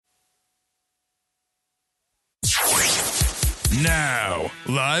Now,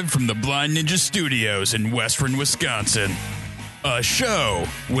 live from the Blind Ninja Studios in Western Wisconsin, a show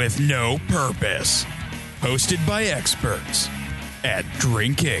with no purpose, hosted by experts at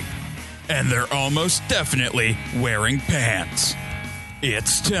drinking, and they're almost definitely wearing pants.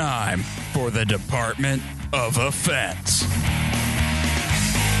 It's time for the Department of Offense.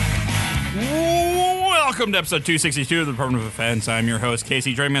 Welcome to episode 262 of the Department of Offense. I'm your host,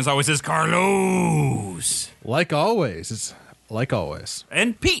 Casey. Joining me as always is Carlos. Like always. It's like always.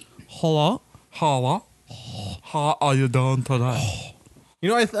 And Pete. Hello? Hello. How are you doing today? You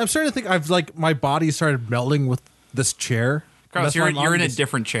know, I'm starting to think my body started melding with this chair. Carlos, you're in a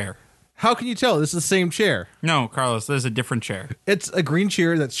different chair. How can you tell? This is the same chair. No, Carlos, this is a different chair. It's a green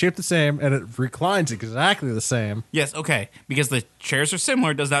chair that's shaped the same, and it reclines exactly the same. Yes, okay. Because the chairs are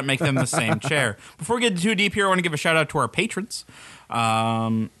similar does not make them the same chair. Before we get too deep here, I want to give a shout out to our patrons.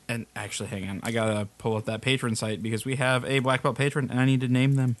 And actually, hang on. I got to pull up that patron site because we have a black belt patron, and I need to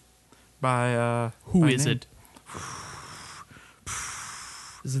name them by Who by is name. it?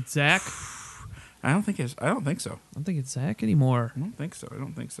 Is it Zach? I don't think so. I don't think it's Zach anymore. I don't think so.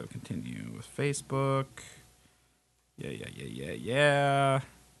 Continue with Facebook. Yeah.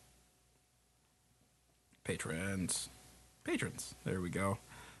 Patrons. There we go.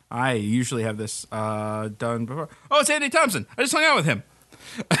 I usually have this done before. Oh, it's Andy Thompson. I just hung out with him.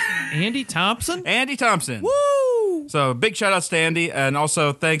 Andy Thompson? Andy Thompson. Woo! So big shout outs to Andy, and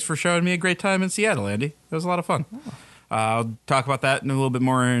also thanks for showing me a great time in Seattle, Andy. It was a lot of fun. Oh. I'll talk about that in a little bit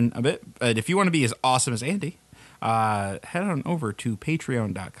more in a bit. But if you want to be as awesome as Andy, head on over to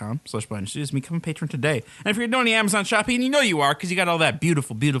patreon.com/blindstudios. Become a patron today. And if you're doing any Amazon shopping, and you know you are because you got all that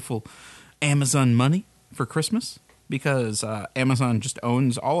beautiful, beautiful Amazon money for Christmas, because Amazon just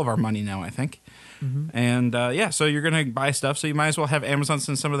owns all of our money now, I think. Mm-hmm. And so you're going to buy stuff, so you might as well have Amazon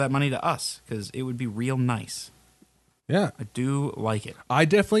send some of that money to us because it would be real nice. Yeah. I do like it. I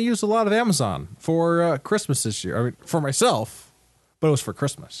definitely used a lot of Amazon for Christmas this year. I mean, for myself, but it was for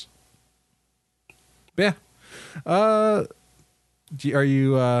Christmas. But yeah. Are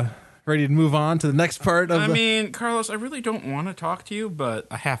you ready to move on to the next part of Carlos, I really don't want to talk to you, but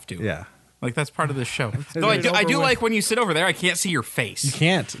I have to. Yeah. Like, that's part of the show. Though I do like when you sit over there, I can't see your face. You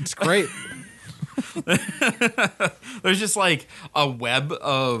can't. It's great. There's just like a web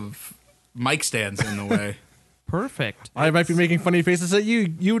of mic stands in the way. Perfect. I might be making funny faces at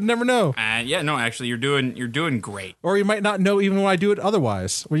you. You would never know. Actually, you're doing great. Or you might not know even when I do it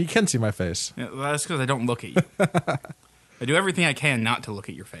otherwise, when you can see my face. Yeah, that's because I don't look at you. I do everything I can not to look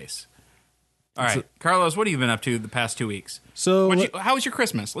at your face. All right, Carlos, what have you been up to the past 2 weeks? How was your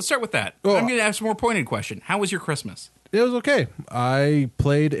Christmas? Let's start with that. I'm going to ask a more pointed question. How was your Christmas? It was okay. I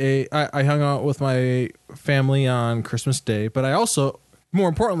hung out with my family on Christmas Day, but I also, more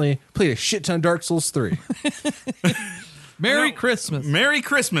importantly, played a shit ton of Dark Souls 3. Merry Christmas. Merry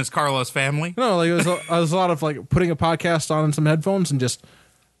Christmas, Carlos family. No, it was a lot of like putting a podcast on some headphones and just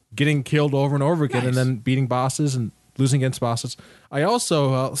getting killed over and over again, and then beating bosses and losing against bosses. I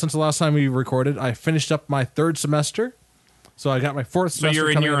also, since the last time we recorded, I finished up my third semester. So I got my fourth semester. So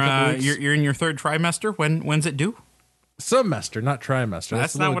you're in your third trimester. When's it due? Semester, not trimester.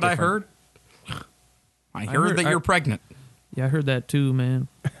 That's not what different. I heard that you're pregnant. Yeah, I heard that too, man.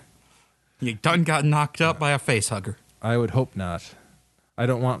 You done got knocked up by a face hugger. I would hope not. I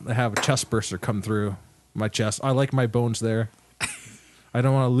don't want to have a chest burster come through my chest. I like my bones there. I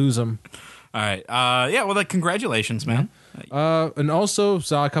don't want to lose them. All right. Congratulations, man. And also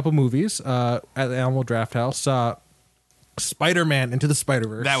saw a couple movies at the Animal Draft House. Saw Spider-Man Into the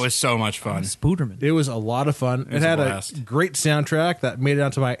Spider-Verse. That was so much fun. Spooderman. It was a lot of fun. It had a great soundtrack that made it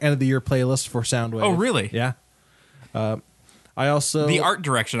onto my end of the year playlist for Soundwave. Oh, really? Yeah. I also... The art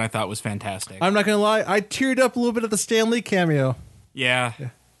direction I thought was fantastic. I'm not going to lie. I teared up a little bit at the Stan Lee cameo. Yeah.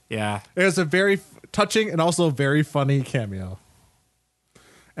 It was a very touching and also very funny cameo.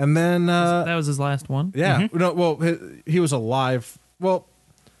 And then... that was his last one? Yeah. Mm-hmm. No, well, he was alive. Well...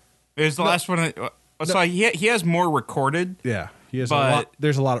 It was the last one... So he has more recorded. Yeah, he has a lot.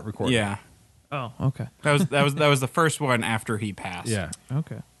 There's a lot of recorded. Yeah. Oh, okay. That was the first one after he passed. Yeah.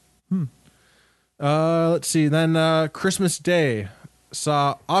 Okay. Let's see. Then Christmas Day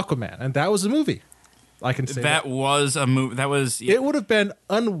saw Aquaman, and that was a movie. I can say that was a movie. That was. Yeah. It would have been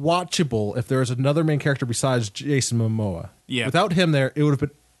unwatchable if there was another main character besides Jason Momoa. Yeah. Without him there, it would have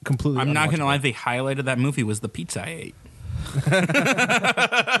been completely. I'm not going to lie. The highlight of that movie was the pizza I ate.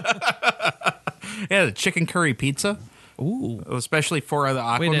 Yeah, the chicken curry pizza. Ooh. Especially for the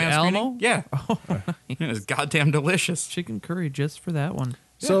Aquaman Wait, at screening. Alamo? Yeah. Oh, it was goddamn delicious. Chicken curry just for that one.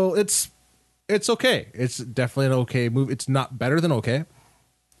 So it's okay. It's definitely an okay movie. It's not better than okay.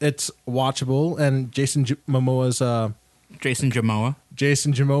 It's watchable, and Jason Momoa's Jason Momoa.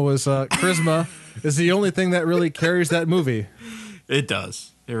 Jason Momoa's charisma is the only thing that really carries that movie. It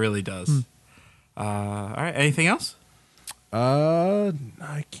does. It really does. All right. Anything else?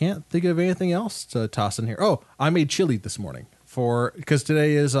 I can't think of anything else to toss in here. Oh, I made chili this morning because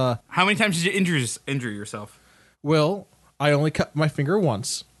today is How many times did you injure yourself? well, I only cut my finger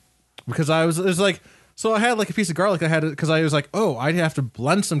once because it was like, so I had like a piece of garlic. I had it because I was like, oh, I'd have to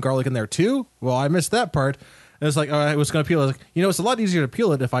blend some garlic in there too. Well, I missed that part. And it's like, oh, I was going to peel it. I was like, it's a lot easier to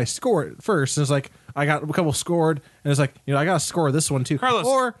peel it if I score it first. And it's like, I got a couple scored, and it's like, I got to score this one too.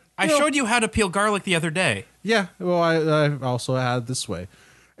 Carlos, I showed you how to peel garlic the other day. Yeah, well, I also had this way.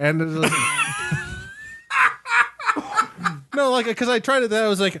 And it was like, no, like, because I tried it, I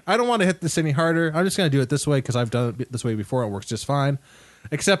was like, I don't want to hit this any harder. I'm just going to do it this way because I've done it this way before. It works just fine.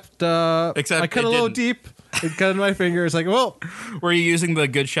 Except I cut a little deep. It cut in my finger. It's like, well. Were you using the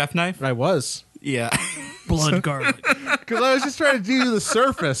Good Chef knife? I was. Yeah. Blood garlic. Because I was just trying to do the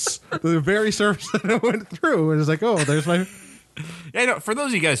surface, the very surface that I went through. And it's like, oh, there's my... Yeah, for those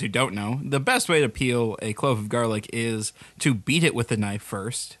of you guys who don't know, the best way to peel a clove of garlic is to beat it with the knife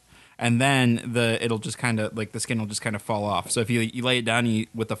first, and then it'll just kind of, like, the skin will just kind of fall off. So if you lay it down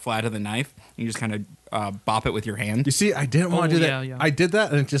with the flat of the knife, you just kind of bop it with your hand. You see, I didn't want to do that. Yeah. I did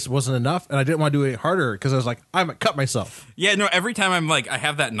that, and it just wasn't enough, and I didn't want to do it harder because I was like, I'm going to cut myself. Yeah, no, every time I'm like, I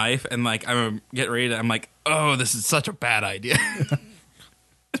have that knife, and like, I'm getting ready to, I'm like, oh, this is such a bad idea.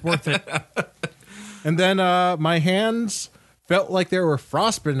 It's worth it. And then my hands felt like they were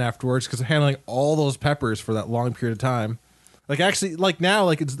frostbitten afterwards because of handling all those peppers for that long period of time. Like, actually, like now,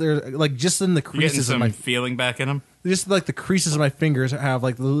 like it's there, like just in the You're getting creases of some my, feeling back in them. just like the creases of my fingers have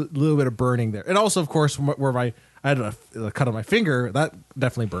like a little bit of burning there, and also, of course, where I had a cut on my finger, that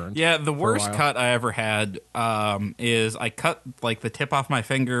definitely burned. Yeah, the for a worst while. cut I ever had is I cut like the tip off my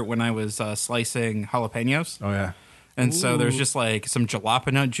finger when I was slicing jalapenos. Oh yeah. And so there's just like some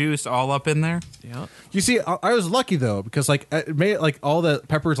jalapeno juice all up in there. Yeah. You see, I was lucky though because like it made like all the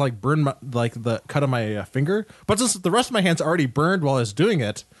peppers like burn like the cut on my finger, but since the rest of my hands already burned while I was doing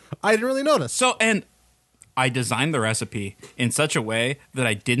it, I didn't really notice. So, and I designed the recipe in such a way that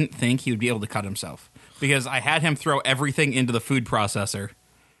I didn't think he would be able to cut himself because I had him throw everything into the food processor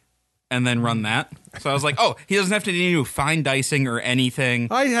and then run that. So I was like, oh, he doesn't have to do fine dicing or anything.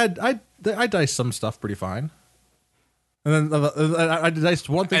 I diced some stuff pretty fine. And then I diced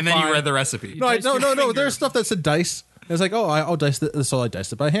one thing. And then fine. you read the recipe. No, diced your no. finger. There's stuff that said dice. It's like, oh, I'll dice this, so I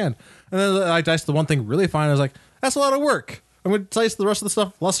diced it by hand. And then I diced the one thing really fine. I was like, that's a lot of work. I'm going to dice the rest of the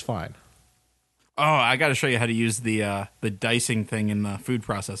stuff less fine. Oh, I got to show you how to use the dicing thing in the food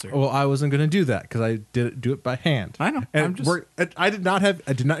processor. Well, I wasn't going to do that because I did do it by hand. I know. And I did not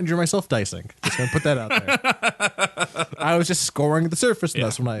injure myself dicing. Just going to put that out there. I was just scoring the surface. And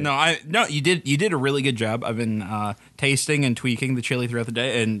that's when No, you did a really good job. I've been tasting and tweaking the chili throughout the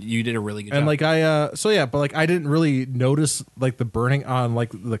day, and you did a really good job. And like but like I didn't really notice like the burning on like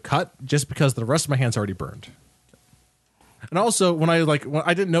the cut just because the rest of my hands already burned. And also when I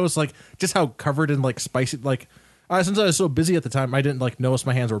didn't notice like just how covered in like spicy like since I was so busy at the time, I didn't like notice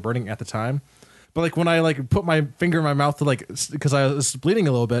my hands were burning at the time. But like when I like put my finger in my mouth to like because I was bleeding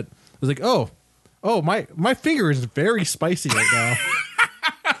a little bit, I was like, oh my finger is very spicy right now.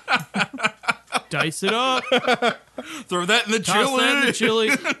 Dice it up. Throw that in the Toss chili. that in the chili.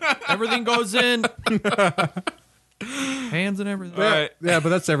 Everything goes in. Hands and everything. All right. Yeah, but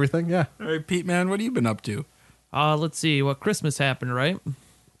that's everything. Yeah. All right, Pete, man, what have you been up to? Let's see. What Christmas happened, right?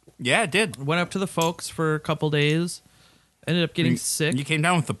 Yeah, it did. Went up to the folks for a couple days. Ended up getting sick. You came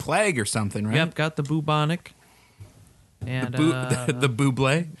down with the plague or something, right? Yep, got the bubonic. And The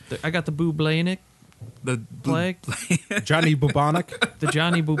buble. I got the bublanic The plague. Johnny Bubonic. The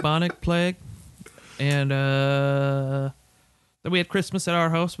Johnny bubonic plague. And then we had Christmas at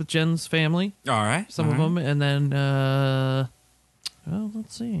our house with Jen's family. All right. Some of them. And then, well,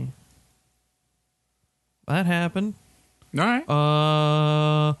 let's see. That happened. All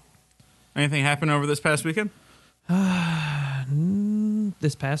right. Anything happened over this past weekend?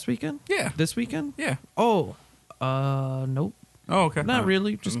 This past weekend? Yeah. This weekend? Yeah. Oh, nope. Oh, okay. Not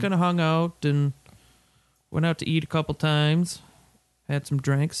really. Just kind of hung out and went out to eat a couple times. Had some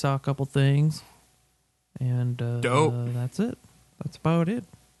drinks, saw a couple things. And Dope. That's it. That's about it.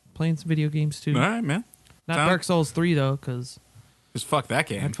 Playing some video games too. All right, man. Not Sound- Dark Souls 3 though, because Just fuck that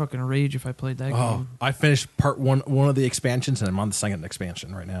game. I'd fucking rage if I played that Oh, game. I finished part one of the expansions, and I'm on the second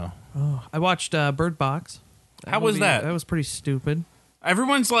expansion right now. Oh, I watched Bird Box. How was that? That was pretty stupid.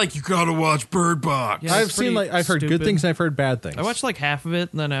 Everyone's like, you gotta watch Bird Box. Yeah, I've it's seen pretty I've heard good stupid. things and I've heard bad things. I watched like half of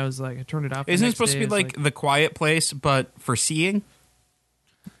it, and then I was like, I turned it off. the Isn't it next supposed to day. be It's like The Quiet Place, but for seeing?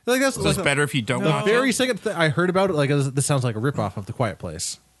 Like that's So it's better if you don't The watch very it. second I heard about it, like this sounds like a ripoff of The Quiet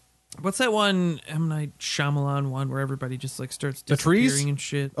Place. What's that one M. Night Shyamalan one where everybody just like starts The trees? disappearing and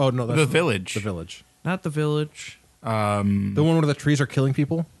shit? Oh no, that's The Village. The Village. Not The Village. The one where the trees are killing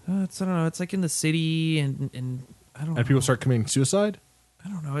people I don't know. It's like in the city and I don't know. and people start committing suicide. I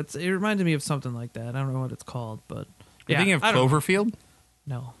don't know. It reminded me of something like that. I don't know what it's called, but You're thinking of I don't- Cloverfield?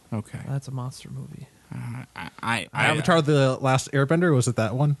 No, Okay. that's a monster movie. Avatar: The Last Airbender, was it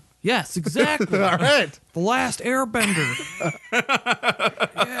that one? Yes, exactly. All right. The Last Airbender.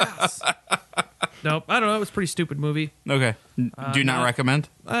 Yes. Nope. I don't know. It was a pretty stupid movie. Okay. Do not recommend?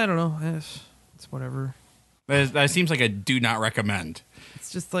 I don't know. It's whatever. That seems like a do not recommend.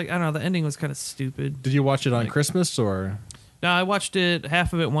 It's just like I don't know. The ending was kind of stupid. Did you watch it on Christmas or No, I watched it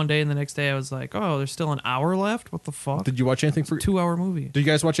half of it one day, and the next day I was like, "Oh, there's still an hour left. What the fuck?" did you watch anything for? 2-hour movie. Did you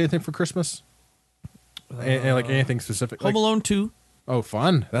guys watch anything for Christmas? Like anything specific? Home Like, Alone 2. oh,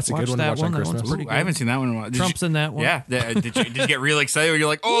 fun! That's a Watch good one to that watch one. on That one's Christmas. pretty I haven't seen that one. Did Trump's you, in that one. Yeah. Did you get really excited when you're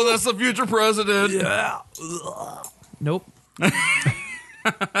like, oh, that's the future president? Yeah. Nope.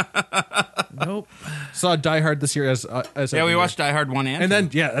 Nope. Saw Die Hard this year as Yeah, every we year. watched Die Hard 1 and 2. And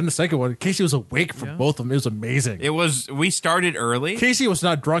then and the second one, Casey was awake for Yeah. both of them. It was amazing. we started early, Casey was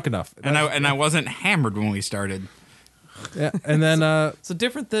not drunk enough. and I wasn't hammered when we started. Yeah, and then So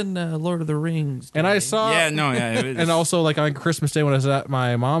different than Lord of the Rings. and I Danny. saw Yeah, no, yeah. It was, and also like on Christmas Day when I was at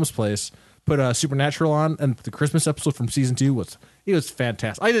my mom's place, put Supernatural on, and the Christmas episode from season 2 was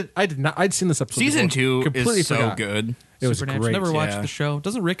fantastic. I'd seen this episode. season before, 2 completely is so forgot. good. It was Supernatural. great. Never watched yeah. the show.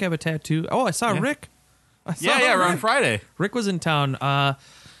 Doesn't Rick have a tattoo? Oh, I saw Yeah. Rick. I saw Yeah, we're on Rick. Friday. Rick was in town, and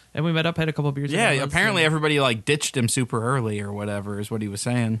we met up, had a couple beers. Yeah, together. apparently everybody like ditched him super early or whatever is what he was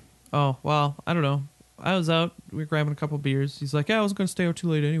saying. Oh well, I don't know. I was out. We were grabbing a couple beers. He's like, "Yeah, I was going to stay out too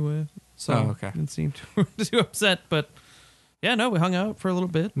late anyway." So Oh, okay. didn't seem too upset, but yeah, no, we hung out for a little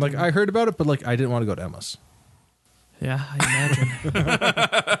bit. Like I heard about it, but like I didn't want to go to Emma's. Yeah, I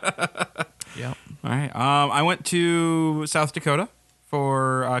imagine. Yeah. All right. I went to South Dakota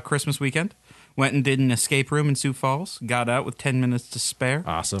for Christmas weekend. Went and did an escape room in Sioux Falls. Got out with 10 minutes to spare.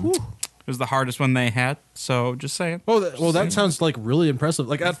 Awesome. It was the hardest one they had. So just saying. Oh, that sounds like really impressive.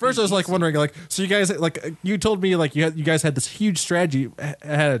 Like at first, I was like wondering, like, so you guys, like, you told me like you guys had this huge strategy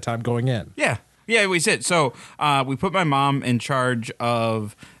ahead of time going in. Yeah. Yeah, we did. So we put my mom in charge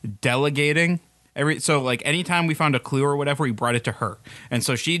of delegating. So like anytime we found a clue or whatever, we brought it to her, and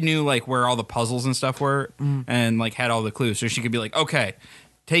so she knew like where all the puzzles and stuff were, and like had all the clues, so she could be like, okay,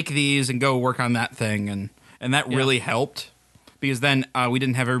 take these and go work on that thing, and that really helped because then we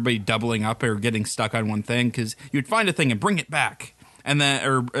didn't have everybody doubling up or getting stuck on one thing because you'd find a thing and bring it back,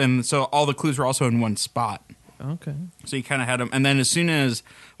 and so all the clues were also in one spot, Okay. so you kind of had them, and then as soon as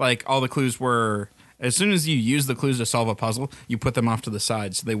like all the clues were. As soon as you use the clues to solve a puzzle, you put them off to the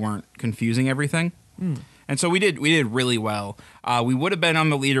side so they weren't confusing everything. And so we did really well. We would have been on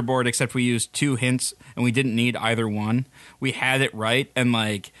the leaderboard except we used 2 hints and we didn't need either one. We had it right and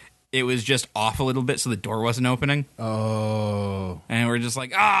like it was just off a little bit so the door wasn't opening. Oh, And we're just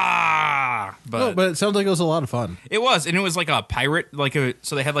like, ah! but it sounds like it was a lot of fun. It was, and it was like a pirate,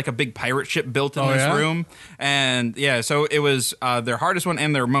 so they had like a big pirate ship built in Oh, this yeah? room, and yeah, so it was their hardest one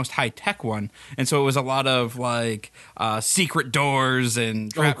and their most high tech one, and so it was a lot of like secret doors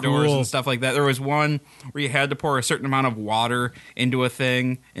and trap doors cool. and stuff like that. There was one where you had to pour a certain amount of water into a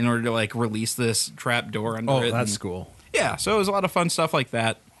thing in order to like release this trap door under it. Oh, that's and- cool. Yeah, so it was a lot of fun stuff like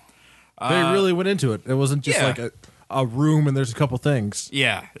that. They really went into it. It wasn't just yeah. like a room and there's a couple things.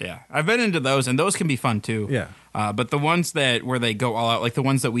 Yeah. I've been into those, and those can be fun too. Yeah. But the ones where they go all out, like the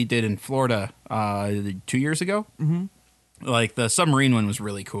ones that we did in Florida 2 years ago, like the submarine one was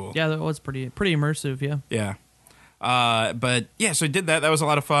really cool. Yeah, that was pretty immersive. Yeah. Yeah. But yeah, so I did that. That was a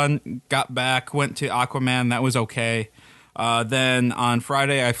lot of fun. Got back, went to Aquaman. That was okay. Then on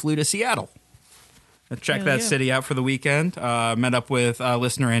Friday, I flew to Seattle. I checked Hell that yeah. city out for the weekend. Met up with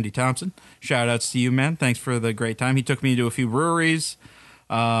listener Andy Thompson. Shout outs to you, man. Thanks for the great time. He took me to a few breweries,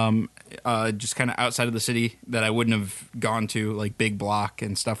 just kind of outside of the city that I wouldn't have gone to, like Big Block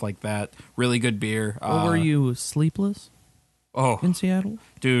and stuff like that. Really good beer. Or were you sleepless Oh, in Seattle?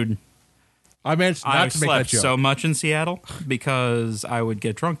 dude. I managed not I to make that slept joke. so much in Seattle because I would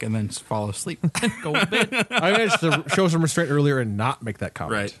get drunk and then fall asleep. Go a bit. I managed to show some restraint earlier and not make that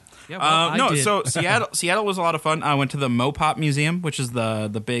comment. Right. Yeah, well, I No, did. so Seattle was a lot of fun. I went to the Mopop Museum, which is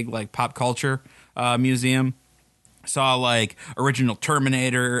the big like pop culture museum. Saw like original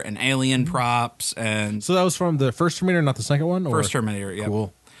Terminator and Alien props and So that was from the first Terminator, not the second one? Or? first Terminator. Yeah.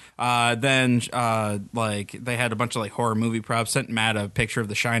 Cool. Then like they had a bunch of like horror movie props. Sent Matt a picture of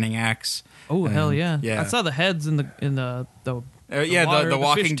the Shining axe. Oh hell yeah! yeah. I saw the heads in the Yeah, water, the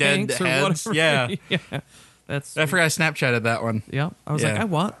Walking fish Dead tanks or heads. whatever. Yeah. Yeah. That's I forgot I Snapchatted that one. Yeah. I was like, Yeah. I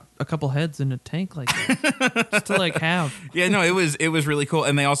want a couple heads in a tank like that. Just to like have. Yeah, no, it was really cool.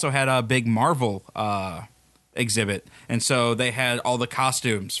 And they also had a big Marvel exhibit. And so they had all the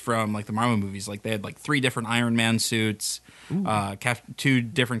costumes from like the Marvel movies. Like they had like 3 different Iron Man suits, 2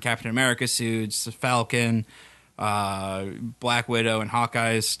 different Captain America suits, Falcon, Black Widow and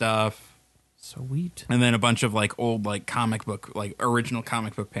Hawkeye's stuff. Sweet. And then a bunch of like old like comic book, like original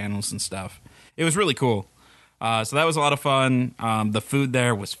comic book panels and stuff. It was really cool. So that was a lot of fun. The food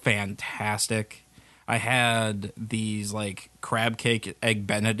there was fantastic. I had these like crab cake egg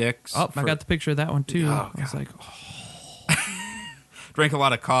benedicts. Oh, I got the picture of that one too. Oh, I was like, Drank a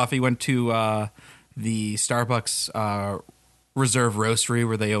lot of coffee. Went to the Starbucks Reserve Roastery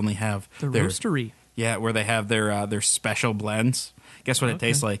where they only have the their roastery. Yeah, where they have their special blends. Guess what it Okay.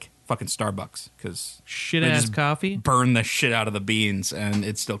 tastes like? Fucking Starbucks, because Shit they ass just coffee. burn the shit out of the beans, and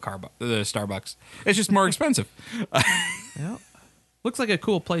it's still Starbucks. It's just more expensive. Yeah. Looks like a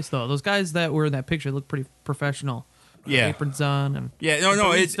cool place though. Those guys that were in that picture look pretty professional. Yeah. Aprons on and Yeah,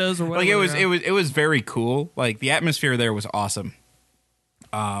 no, it's baristas or like whatever it was very cool. Like the atmosphere there was awesome.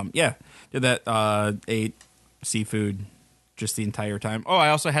 Yeah, did that. Ate seafood just the entire time. Oh, I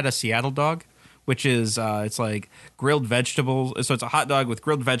also had a Seattle dog, which is it's like grilled vegetables. So it's a hot dog with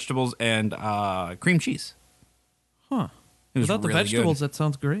grilled vegetables and cream cheese. Huh. It was Without the really vegetables, that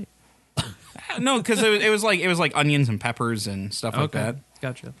sounds great. No, because it was like onions and peppers and stuff like that.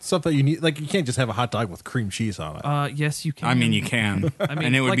 Gotcha. Stuff that you need, like you can't just have a hot dog with cream cheese on it. Yes, you can. I mean, you can, I mean,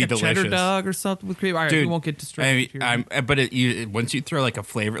 and it would like be a delicious. cheddar dog or something with cream. All right, Dude, we won't get distracted here. But once you throw like a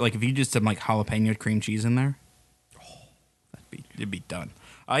flavor, like if you just did like jalapeno cream cheese in there, it'd be done.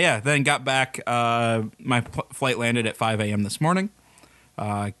 Yeah. Then got back. My flight landed at 5 a.m. this morning.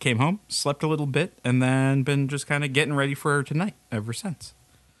 Came home, slept a little bit, and then been just kind of getting ready for tonight ever since.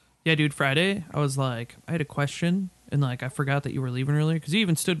 Yeah, dude, Friday, I was like, I had a question, and like I forgot that you were leaving earlier because you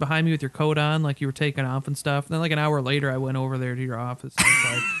even stood behind me with your coat on, like you were taking off and stuff. And then like an hour later, I went over there to your office. And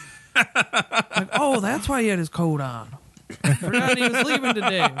I was like, oh, that's why he had his coat on. I forgot he was leaving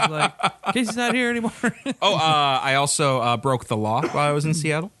today. I was like, in case he's not here anymore. I also broke the law while I was in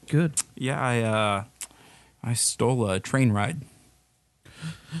Seattle. Good. Yeah, I stole a train ride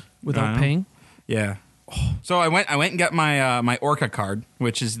Without paying? Yeah. So I went and got my my Orca card,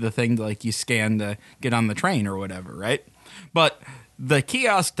 which is the thing like you scan to get on the train or whatever, right? But the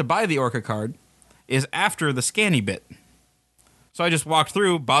kiosk to buy the Orca card is after the scanny bit. So I just walked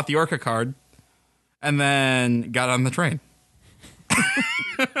through, bought the Orca card, and then got on the train.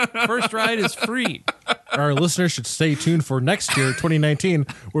 First ride is free. Our listeners should stay tuned for next year, 2019,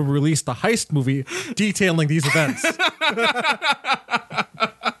 where we release the heist movie detailing these events.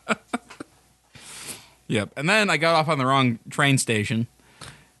 Yep. And then I got off on the wrong train station.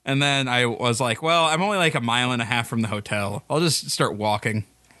 And then I was like, well, I'm only like a mile and a half from the hotel. I'll just start walking.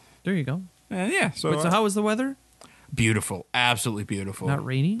 There you go. And yeah. So, Wait, so how was the weather? beautiful. Absolutely beautiful. Not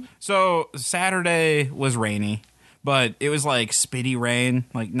rainy? So Saturday was rainy, but it was like spitty rain,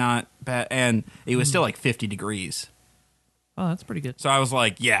 like not bad. And it was still like 50 degrees. Oh, that's pretty good. So I was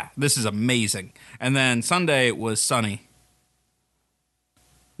like, yeah, this is amazing. And then Sunday was sunny.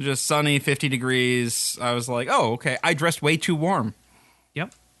 Just sunny, 50 degrees. I was like, oh, okay. I dressed way too warm.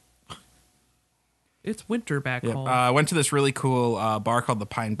 Yep. It's winter back home. I went to this really cool bar called the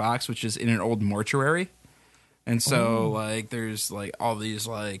Pine Box, which is in an old mortuary. And so, like, there's, like, all these,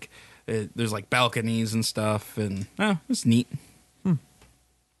 like, there's, like, balconies and stuff. And, it's neat. It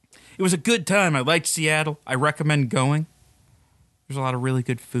was a good time. I liked Seattle. I recommend going. There's a lot of really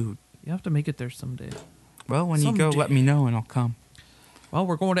good food. You have to make it there someday. Well, when you go, Someday. let me know and I'll come. Well,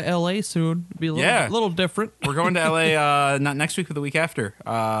 we're going to L.A. soon. It'll be a little different. We're going to LA not next week, but the week after.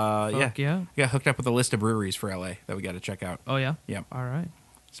 Fuck yeah. We got hooked up with a list of breweries for LA that we got to check out. Oh, yeah? Yep. All right.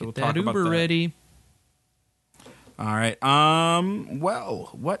 So we'll Get talk that about Uber that. ready. All right. Well,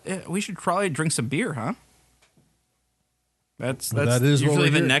 what we should probably drink some beer, huh? That's That is what usually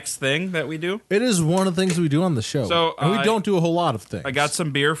we're the here. next thing that we do. It is one of the things we do on the show. So, and we don't do a whole lot of things. I got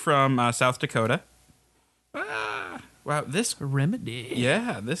some beer from South Dakota. Wow, this Remedy.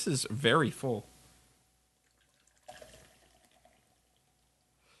 this is very full.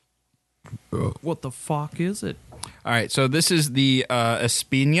 What the fuck is it? All right, so this is the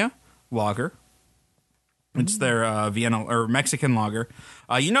Espina Lager. It's their Vienna or Mexican lager.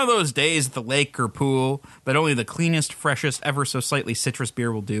 You know those days at the lake or pool that only the cleanest, freshest, ever so slightly citrus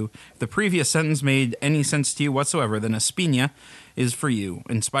beer will do? If the previous sentence made any sense to you whatsoever, then Espina is for you.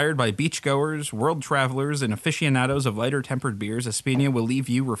 Inspired by beachgoers, world travelers, and aficionados of lighter tempered beers, Espina will leave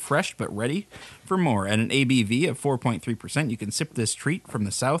you refreshed but ready for more. At an ABV of 4.3%, you can sip this treat from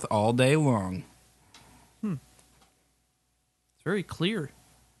the south all day long. It's very clear.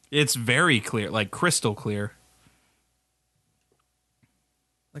 It's very clear, like crystal clear.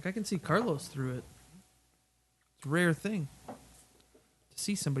 Like, I can see Carlos through it. It's a rare thing to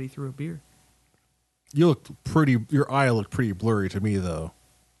see somebody through a beer. Your eye looked pretty blurry to me, though.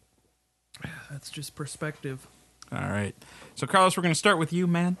 That's just perspective. All right. So, Carlos, we're going to start with you,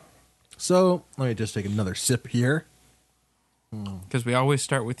 man. So, let me just take another sip here. Because we always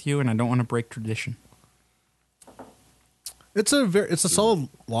start with you, and I don't want to break tradition. It's a solid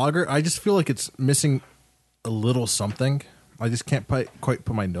lager. I just feel like it's missing a little something. I just can't quite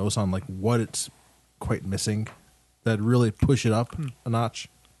put my nose on like what it's quite missing that really push it up a notch.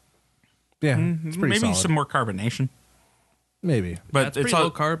 Yeah, it's pretty maybe solid. some more carbonation. Maybe, But That's pretty low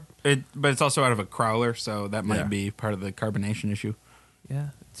carb. But it's also out of a crowler, so that might Yeah. be part of the carbonation issue. Yeah.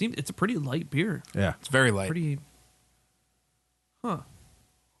 It's a pretty light beer. yeah. It's very light. Pretty. Huh.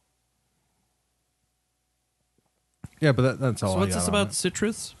 Yeah, but that's all. So I what's got this on about it.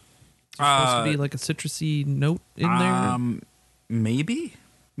 citrus? Is there supposed to be like a citrusy note in there? Maybe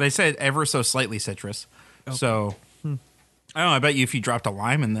they said ever so slightly citrus. Okay. So I don't know. I bet you if you dropped a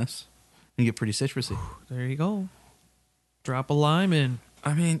lime in this, you get pretty citrusy. There you go. Drop a lime in.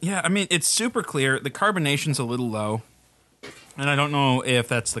 I mean, yeah. I mean, it's super clear. The carbonation's a little low, and I don't know if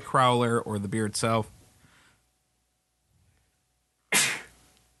that's the crowler or the beer itself.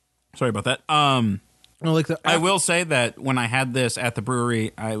 Sorry about that. Well, like I will say that when I had this at the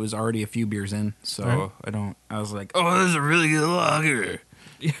brewery, I was already a few beers in, so Right. I was like, oh, this is a really good lager.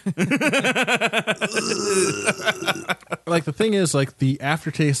 Like the thing is, like the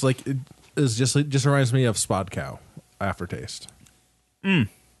aftertaste, like it just reminds me of Spod Cow aftertaste.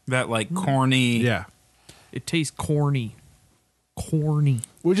 That like corny. Yeah, It tastes corny. Corny.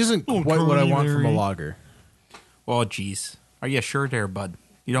 which isn't quite what I want from a lager. Well, geez, are you sure, there, bud?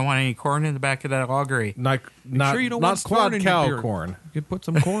 You don't want any corn in the back of that lager? Not sure you don't not want corn Spod in your Cow beer? corn. You could put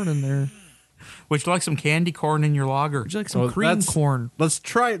some corn in there. Would you like some candy corn in your lager? Would you like some Well, cream that's- corn?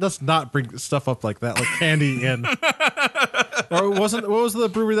 Let's not bring stuff up like that, like candy in. Or what was the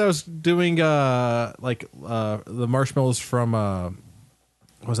brewery that was doing the marshmallows from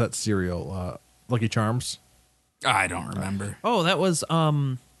what was that cereal? Lucky Charms. I don't remember. Oh, that was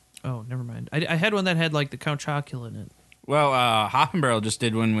Oh, never mind. I had one that had like the Count Chocula in it. Well, Hop and Barrel just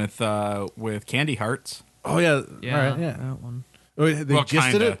did one with Candy Hearts. Oh yeah, Yeah, all right, yeah. that one. Wait, they Well, just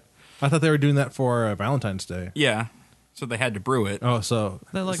did kinda. it. I thought they were doing that for Valentine's Day. Yeah, so they had to brew it. Oh, so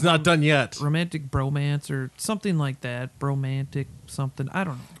That like it's not done yet. Romantic bromance or something like that. Bromantic something. I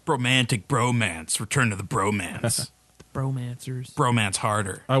don't know. Romantic bromance. Return to the bromance. Bromancers. Bromance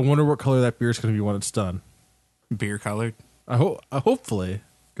harder. I wonder what color that beer is going to be when it's done. Beer colored. Hopefully,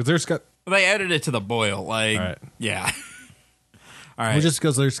 because there's got They added it to the boil. Like, All right. yeah. All right. well, just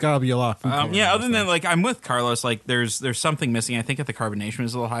because there's got to be a lot of food. coloring yeah, and other than stuff. like I'm with Carlos, like there's something missing. I think if the carbonation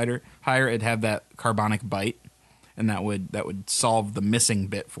was a little higher, it'd have that carbonic bite, and that would solve the missing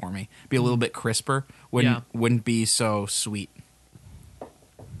bit for me. Be a little bit crisper. Wouldn't be so sweet.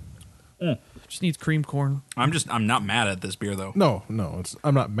 Just needs cream corn. I'm not mad at this beer though. no,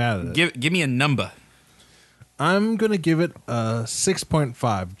 I'm not mad at it. Give me a number. I'm gonna give it a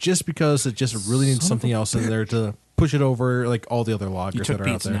 6.5, just because it just really needs something else in there to push it over like all the other lagers You took that are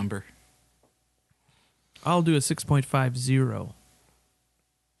out Pete's there. number. I'll do a 6.50.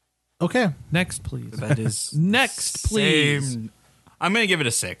 Okay, Next, please. That is Next, please. I'm gonna give it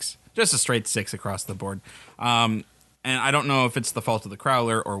a 6, just a straight 6 across the board. And I don't know if it's the fault of the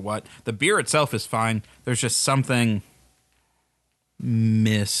crowler or what. The beer itself is fine. There's just something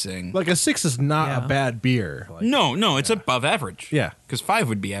missing. like a 6 is not Yeah. a bad beer. Like, No, it's above average. Yeah. because 5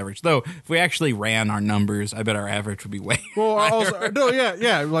 would be average. Though if we actually ran our numbers, I bet our average would be way. Well, also, no,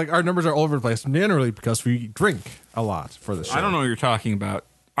 yeah. Like our numbers are all over the place, generally because we drink a lot for the show. I don't know what you're talking about.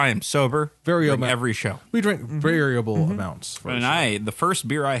 I am sober. Variable during every show. We drink variable amounts. For the And show. the first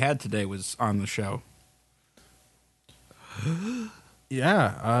beer I had today was on the show.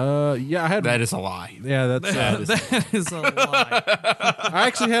 Yeah, I had That is a lie. Yeah, that's. That is a lie. I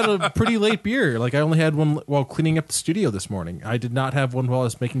actually had a pretty late beer. Like I only had one while cleaning up the studio this morning. I did not have one while I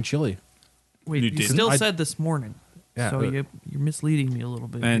was making chili. Wait, You you, didn't? still I- said this morning. Yeah, So but- you're misleading me a little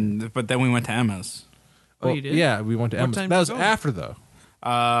bit. But then we went to Emma's. Oh, Well, you did? Yeah, we went to What Emma's. time That did was you go? after though.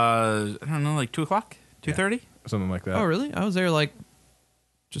 I don't know, like 2:00. 2:30. something like that. Oh, really? I was there like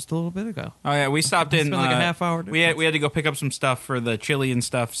just a little bit ago. Oh yeah, we stopped in. Spent like a half hour. We had to go pick up some stuff for the chili and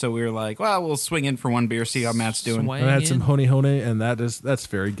stuff. So we were like, well, we'll swing in for one beer, see how Matt's doing. Swang And I had some in. hone, and that's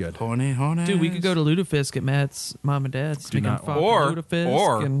very good. Hone. Dude, we could go to Ludafisk at Matt's mom and dad's. Do We can not fuck or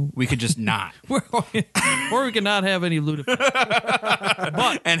Ludafisk and we could just not or we could not have any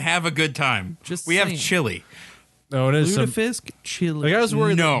Ludafisk. and have a good time. Just we have saying. chili. No, it is some. Ludafisk chili. Like, I was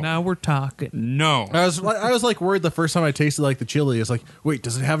worried. No. Now we're talking. No. I was like worried the first time I tasted like the chili. It's like, wait,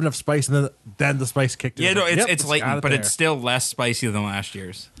 does it have enough spice? And then the spice kicked in. Yeah, no, Like, it's yep, latent, got it but there. it's still less spicy than last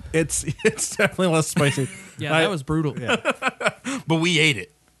year's. it's definitely less spicy. Yeah, that was brutal. But we ate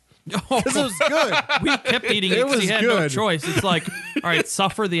it. Because it was good. We kept eating it It because was he had no good. choice. It's like, all right,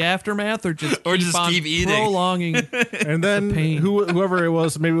 suffer the aftermath or just keep eating. prolonging. And then pain. whoever it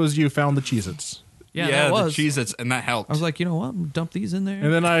was, maybe it was you, found the Cheez-Its. Yeah, the that was. Cheez-Its, and that helped. I was like, you know what? I'm gonna dump these in there.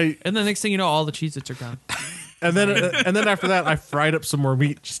 And then And the next thing you know, all the Cheez-Its are gone. and then after that, I fried up some more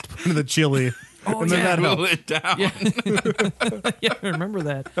meat just to put into the chili. Oh, and then yeah. that Cool helped. it down. Yeah. Yeah, I remember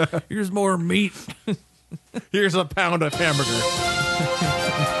that. Here's more meat. Here's a pound of hamburger.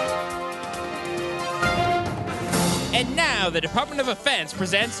 And now the Department of Defense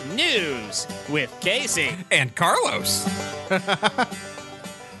presents News with Casey. And Carlos.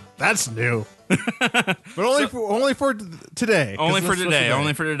 That's new. But only for today. 'cause Only for that's today. what's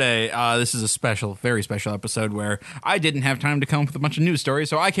Only for today. This is a special, very special episode where I didn't have time to come up with a bunch of news stories,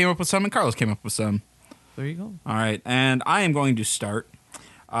 so I came up with some and Carlos came up with some. There you go. All right, and I am going to start.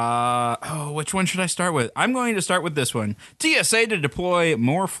 Which one should I start with? I'm going to start with this one. TSA to deploy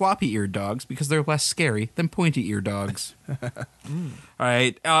more floppy-eared dogs because they're less scary than pointy-eared dogs. All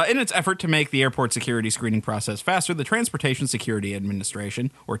right. In its effort to make the airport security screening process faster, the Transportation Security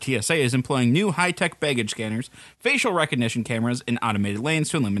Administration, or TSA, is employing new high-tech baggage scanners, facial recognition cameras, and automated lanes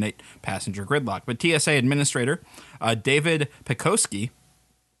to eliminate passenger gridlock. But TSA Administrator David Pekoski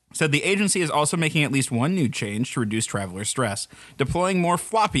said the agency is also making at least one new change to reduce traveler stress, deploying more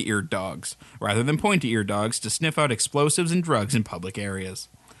floppy-eared dogs rather than pointy-eared dogs to sniff out explosives and drugs in public areas.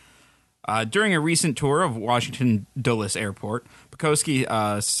 During a recent tour of Washington Dulles Airport,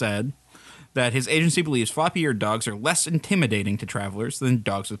 Pekoski said that his agency believes floppy-eared dogs are less intimidating to travelers than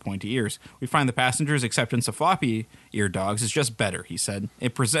dogs with pointy ears. We find the passengers' acceptance of floppy-eared dogs is just better, he said.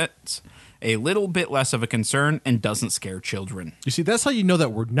 It presents a little bit less of a concern and doesn't scare children. You see, that's how you know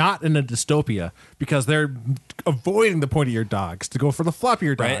that we're not in a dystopia, because they're avoiding the pointy-eared dogs to go for the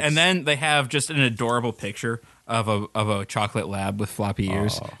floppy-eared dogs. Right, and then they have just an adorable picture of a chocolate lab with floppy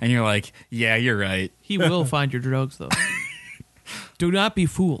ears, and you're like, yeah, you're right. He will find your drugs, though. Do not be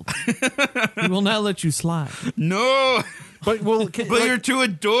fooled. He will not let you slide. No, but well, but you're too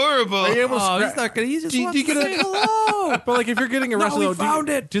adorable. are you able to Oh, scra- he's not gonna. He's just Do wants you to get say a- hello. But like, if you're getting arrested, we though, found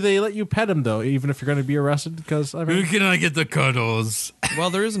it. do they let you pet him though, even if you're going to be arrested? Because I Who mean, can I get the cuddles?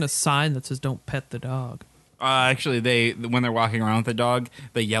 Well, there isn't a sign that says "Don't pet the dog." Actually, when they're walking around with the dog,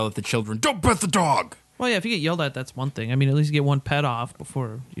 they yell at the children, "Don't pet the dog!" Well, yeah, if you get yelled at, that's one thing. I mean, at least you get one pet off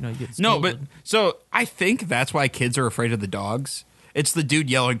before you get. No, scolded. but so I think that's why kids are afraid of the dogs. It's the dude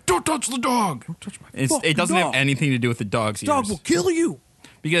yelling, "Don't touch the dog!" Don't touch my It doesn't have anything to do with the dog's ears. dog will kill you.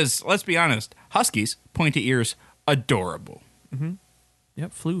 Because let's be honest, huskies, pointy ears, adorable.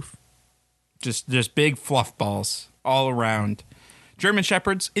 Yep, floof. Just big fluff balls all around. German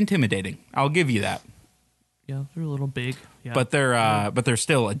shepherds, intimidating. I'll give you that. Yeah, they're a little big. Yeah, But they're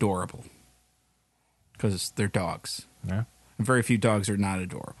still adorable because they're dogs. yeah. And very few dogs are not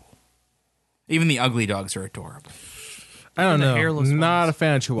adorable. Even the ugly dogs are adorable. I don't And the know. hairless Not ones. a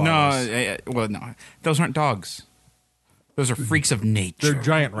fan of chihuahuas. No, those aren't dogs. Those are freaks of nature. They're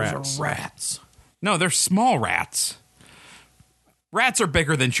giant rats. Rats. No, they're small rats. Rats are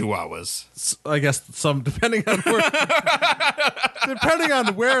bigger than chihuahuas. I guess some depending on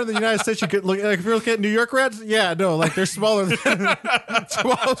where in the United States you could look. Like if you're looking at New York rats, yeah, no, like they're smaller than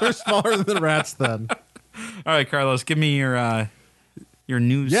chihuahuas are smaller than rats. Then All right, Carlos, give me your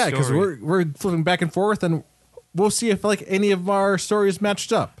news. yeah, because story. we're flipping back and forth, and we'll see if like any of our stories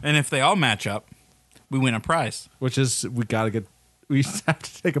matched up. And if they all match up, we win a prize. Which is we just have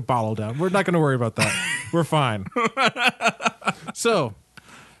to take a bottle down. We're not going to worry about that. We're fine. So,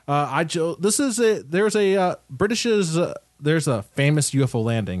 there's a famous UFO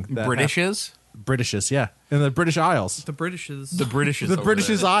landing. That Britishes, yeah, in the British Isles. the Britishes. The Britishes. The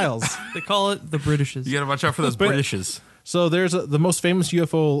Britishes Isles. They call it the Britishes. You gotta watch out for those Britishes. So there's the most famous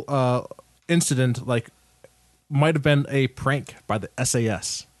UFO incident. Like, might have been a prank by the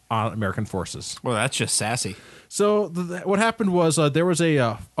SAS. on American forces. Well, that's just sassy. So what happened was there was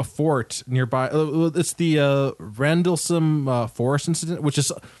a fort nearby. It's the Randlesham Forest incident, which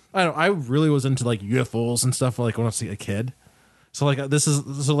is I really was into like UFOs and stuff like when I was a kid. So like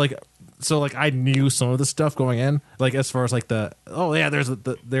I knew some of the stuff going in, like as far as like there's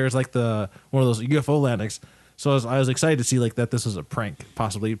like the one of those UFO landings. So I was excited to see like that this was a prank,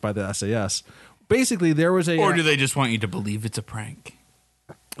 possibly by the SAS. Basically, there was Or do they just want you to believe it's a prank?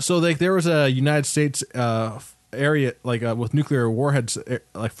 So like there was a United States area like with nuclear warheads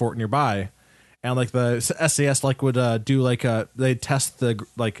like fort nearby, and like the SAS like would do like they test the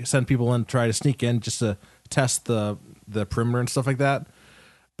like send people in to try to sneak in just to test the perimeter and stuff like that.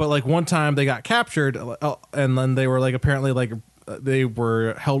 But like one time they got captured, and then they were like apparently like they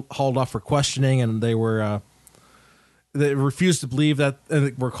were hauled off for questioning, and they refused to believe that, and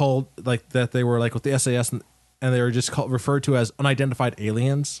they were called like that they were like with the SAS, and they were just referred to as unidentified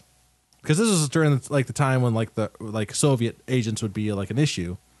aliens, because this was during like the time when like the like Soviet agents would be like an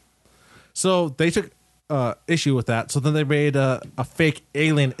issue. So they took issue with that. So then they made a fake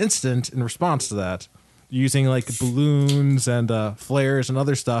alien incident in response to that, using like balloons and flares and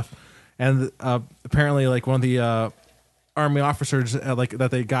other stuff. And apparently, like one of the army officers like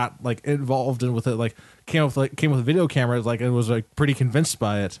that they got like involved in with it, like came with a video camera, like, and was like pretty convinced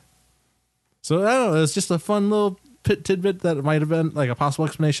by it. So I don't know. It's just a fun little tidbit that it might have been like a possible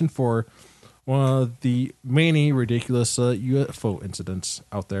explanation for one of the many ridiculous UFO incidents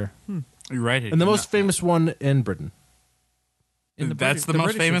out there. You're right. And the most famous one in Britain. That's the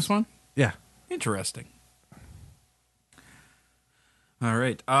most famous one? Yeah. Interesting. All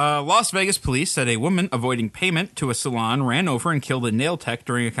right. Las Vegas police said a woman avoiding payment to a salon ran over and killed a nail tech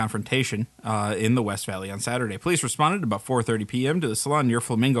during a confrontation in the West Valley on Saturday. Police responded about 4:30 p.m. to the salon near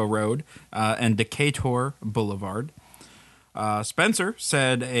Flamingo Road and Decatur Boulevard. Spencer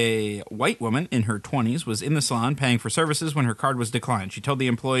said a white woman in her 20s was in the salon paying for services when her card was declined. She told the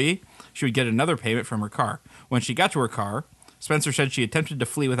employee she would get another payment from her car. When she got to her car, Spencer said she attempted to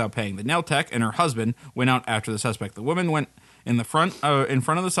flee without paying. The nail tech and her husband went out after the suspect. The woman went in front of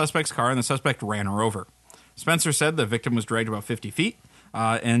the suspect's car, and the suspect ran her over. Spencer said the victim was dragged about 50 feet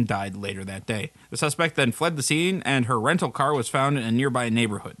and died later that day. The suspect then fled the scene, and her rental car was found in a nearby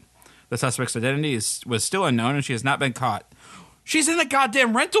neighborhood. The suspect's identity was still unknown, and she has not been caught. She's in the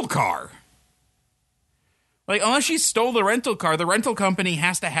goddamn rental car! Like, unless she stole the rental car, the rental company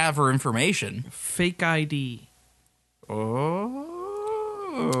has to have her information. Fake ID. Oh.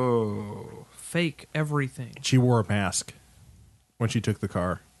 Fake everything. She wore a mask when she took the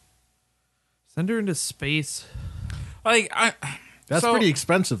car. Send her into space. Like, That's pretty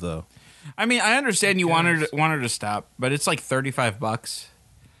expensive, though. I mean, I understand you want her to stop, but it's like $35.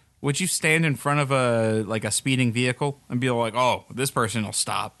 Would you stand in front of a speeding vehicle and be like, "Oh, this person will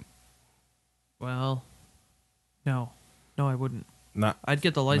stop"? Well, no, I wouldn't. Not I'd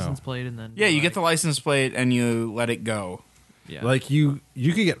get the license plate and then. Yeah, you get the license plate and you let it go. Yeah. like you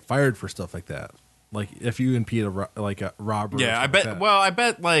could get fired for stuff like that. Like if you impede a robbery. Yeah, I bet. Like Well, I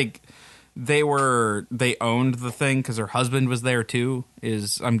bet like they owned the thing because her husband was there too.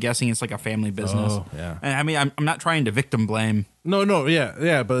 I'm guessing it's like a family business. Oh, yeah. And I mean, I'm not trying to victim blame. No,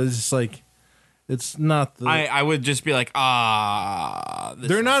 yeah, but it's just like it's not. I would just be like,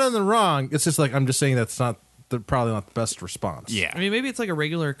 they're not in the wrong. It's just like I'm just saying that's probably not the best response. Yeah. I mean, maybe it's like a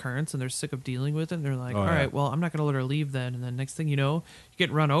regular occurrence and they're sick of dealing with it. And they're like, all right, well, I'm not going to let her leave then. And then next thing you know, you get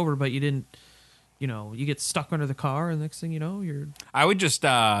run over, but you didn't, you get stuck under the car. And next thing you know, you're. I would just,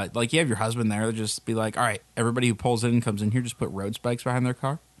 like, you have your husband there, just be like, all right, everybody who pulls in comes in here, just put road spikes behind their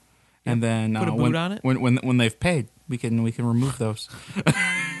car. And then Put a boot on it? When they've paid, we can remove those.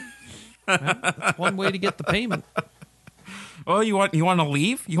 Well, that's one way to get the payment. Oh, you want to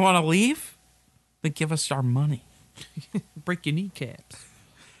leave? You want to leave? Then give us our money. Break your kneecaps.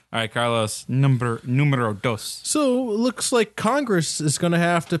 All right, Carlos, numero dos. So it looks like Congress is going to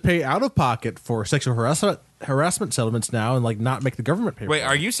have to pay out of pocket for sexual harassment settlements now, and like not make the government pay. Wait,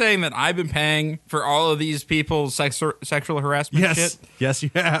 are you saying that I've been paying for all of these people's sexual harassment shit? Yes,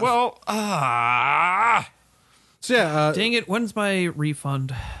 you have. Well, so yeah, Dang it! When's my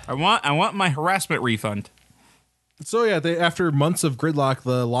refund? I want my harassment refund. So yeah, after months of gridlock,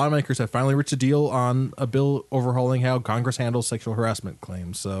 the lawmakers have finally reached a deal on a bill overhauling how Congress handles sexual harassment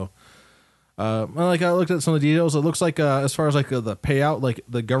claims. So, I looked at some of the details. It looks like as far as like the payout, like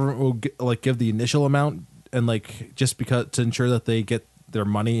the government will give the initial amount, and like just because to ensure that they get their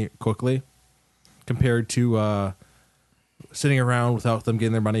money quickly, compared to sitting around without them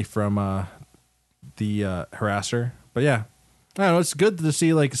getting their money from the harasser. But yeah, I don't know. It's good to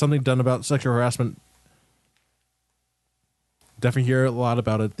see like something done about sexual harassment. Definitely hear a lot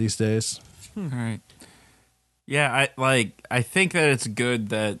about it these days. All right. Yeah, I think that it's good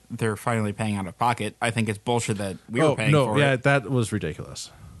that they're finally paying out of pocket. I think it's bullshit that we were paying for it. Yeah, that was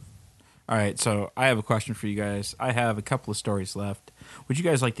ridiculous. All right, so I have a question for you guys. I have a couple of stories left. Would you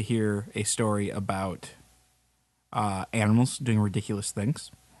guys like to hear a story about animals doing ridiculous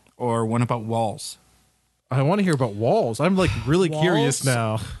things, or one about walls? I want to hear about walls. I'm like really curious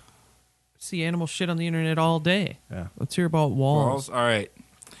now. See animal shit on the internet all day. Yeah. Let's hear about walls. All right.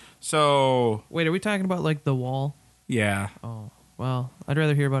 So Wait, are we talking about like the wall? yeah. Oh, well, I'd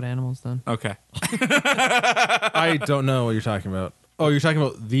rather hear about animals then. Okay. I don't know what you're talking about. Oh, you're talking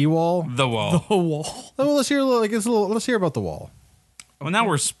about the wall? The wall. The wall. Oh, well, let's hear let's hear about the wall. Well, now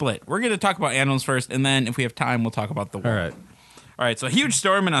we're split. We're going to talk about animals first, and then if we have time, we'll talk about the wall. All right. All right, so a huge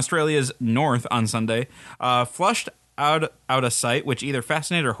storm in Australia's north on Sunday flushed out a sight which either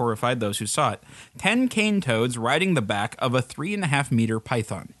fascinated or horrified those who saw it. 10 cane toads riding the back of a 3.5-meter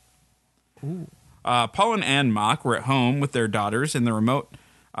python. Paul and Anne Mock were at home with their daughters in the remote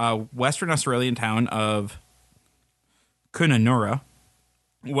Western Australian town of Kununurra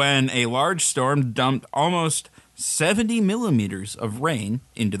when a large storm dumped almost 70 millimeters of rain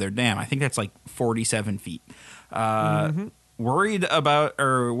into their dam. I think that's like 47 feet. Worried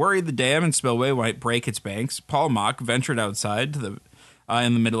the dam and spillway might break its banks, Paul Mock ventured outside to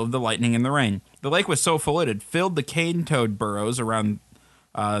in the middle of the lightning and the rain. The lake was so full it had filled the cane toad burrows around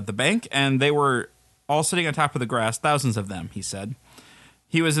the bank, and they were all sitting on top of the grass, thousands of them, he said.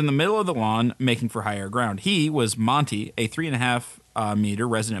 He was in the middle of the lawn, making for higher ground. He was Monty, a 3.5-meter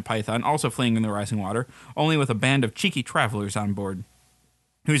resident python, also fleeing in the rising water, only with a band of cheeky travelers on board.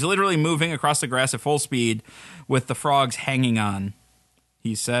 He was literally moving across the grass at full speed with the frogs hanging on,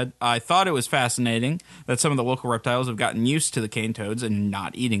 he said. I thought it was fascinating that some of the local reptiles have gotten used to the cane toads and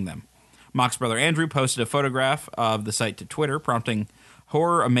not eating them. Mock's brother Andrew posted a photograph of the site to Twitter, prompting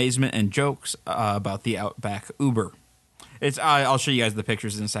horror, amazement, and jokes about the Outback Uber. I'll show you guys the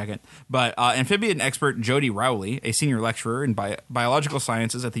pictures in a second. But amphibian expert Jody Rowley, a senior lecturer in biological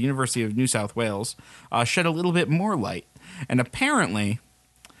sciences at the University of New South Wales, shed a little bit more light. And apparently,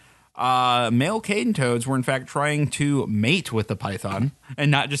 male cane toads were in fact trying to mate with the python and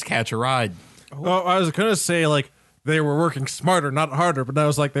not just catch a ride. Oh, I was gonna say like they were working smarter, not harder, but that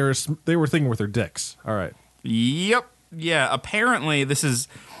was like they were thinking with their dicks. All right. Yep. Yeah. Apparently,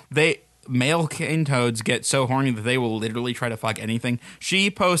 male cane toads get so horny that they will literally try to fuck anything. She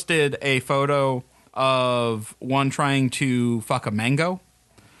posted a photo of one trying to fuck a mango.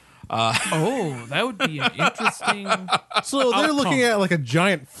 Oh, that would be an interesting. So they're looking at like a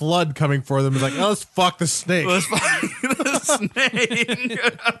giant flood coming for them. It's like, oh, let's fuck the snake. Let's fuck the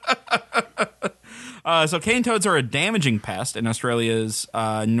snake. So cane toads are a damaging pest in Australia's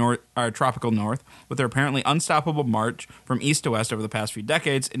tropical north, with their apparently unstoppable march from east to west over the past few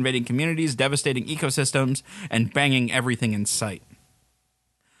decades, invading communities, devastating ecosystems, and banging everything in sight.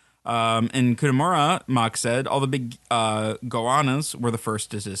 In Kununurra, Mock said, all the big goannas were the first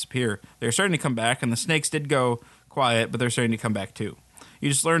to disappear. They're starting to come back, and the snakes did go quiet, but they're starting to come back too. You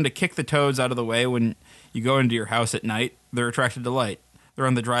just learn to kick the toads out of the way when you go into your house at night. They're attracted to light. They're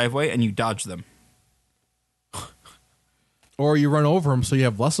on the driveway, and you dodge them. Or you run over them so you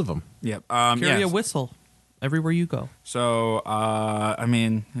have less of them. Yep. Carry a whistle everywhere you go. So,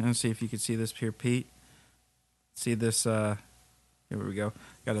 let's see if you can see this here, Pete. See this, here we go.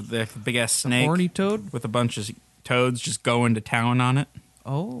 Got a big-ass snake. Horny toad? With a bunch of toads just going to town on it.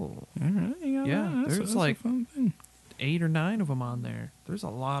 Oh. Yeah, there's like 8 or 9 of them on there. There's a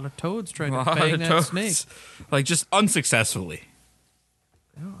lot of toads trying to bang that snake. Like, just unsuccessfully.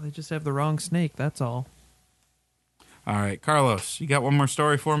 No, they just have the wrong snake, that's all. All right, Carlos, you got one more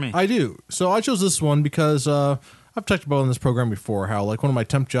story for me? I do. So I chose this one because I've talked about on this program before how like one of my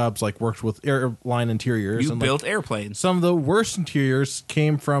temp jobs like worked with airline interiors. You and, built like, airplanes. Some of the worst interiors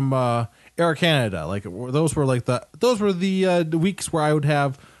came from Air Canada. Like those were the weeks where I would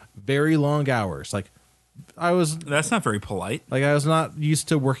have very long hours. Like That's not very polite. Like I was not used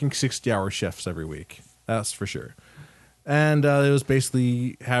to working 60-hour shifts every week. That's for sure. And it was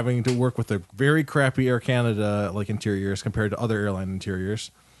basically having to work with the very crappy Air Canada like interiors compared to other airline interiors.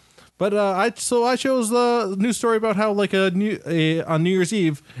 But I chose the news story about how like on New Year's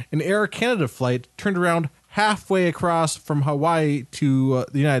Eve an Air Canada flight turned around halfway across from Hawaii to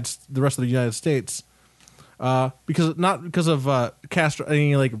the rest of the United States because of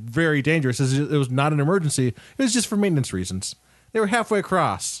any like very dangerous. It was not an emergency. It was just for maintenance reasons. They were halfway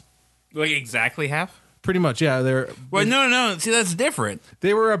across. Like exactly half? Pretty much, yeah. Well, no. See, that's different.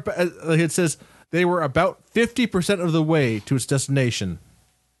 They were. It says they were about 50% of the way to its destination.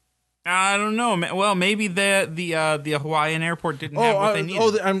 I don't know. Well, maybe the Hawaiian airport didn't have what they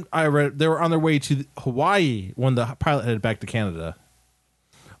needed. I read they were on their way to Hawaii when the pilot headed back to Canada.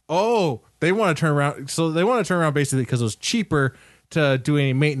 Oh, they want to turn around. So they want to turn around basically because it was cheaper to do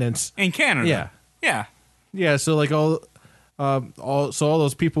any maintenance In Canada. Yeah. So like all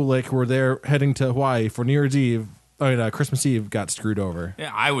those people like were there heading to Hawaii for New Year's Eve. Christmas Eve got screwed over.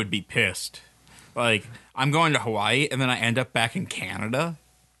 Yeah, I would be pissed. Like, I'm going to Hawaii and then I end up back in Canada.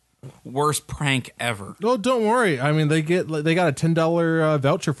 Worst prank ever. Oh, don't worry. I mean, they got a $10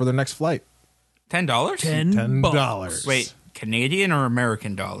 voucher for their next flight. $10? $10. Wait, Canadian or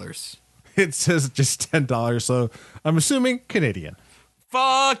American dollars? It says just $10, so I'm assuming Canadian.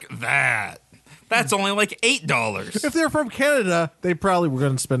 Fuck that. That's only like $8. If they're from Canada, they probably were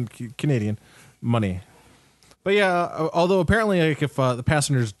going to spend Canadian money. But yeah, although apparently, like if the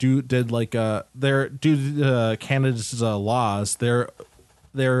passengers due to Canada's laws, they're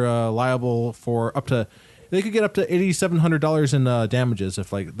liable for they could get up to $8,700 in damages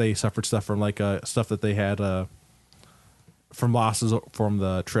if like they suffered stuff from like stuff that they had from losses from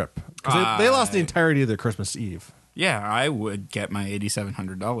the trip because they lost the entirety of their Christmas Eve. Yeah, I would get my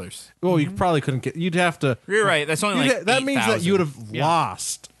 $8,700. Well, you probably couldn't get. You'd have to. You're right. That's only like that means that you would have 8,000.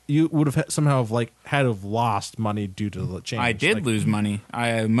 lost. You would have somehow had to have lost money due to the change. I did lose money. I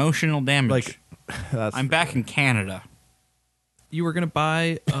had emotional damage. Like I'm back in Canada. You were going to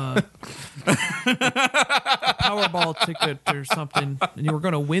buy a Powerball ticket or something, and you were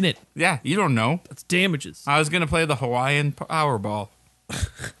going to win it. Yeah, you don't know. That's damages. I was going to play the Hawaiian Powerball.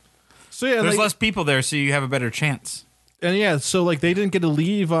 So yeah, There's less people there, so you have a better chance. And yeah, so like they didn't get to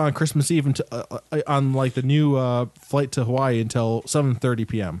leave on Christmas Eve until on like the new flight to Hawaii until 7:30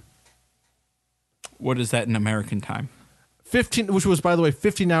 p.m. What is that in American time? 15, which was by the way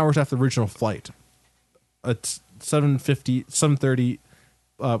 15 hours after the original flight. It's 7:30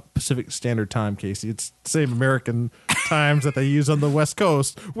 Pacific Standard Time, Casey. It's the same American times that they use on the West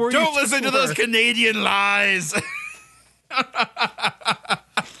Coast. Don't listen to those Canadian lies.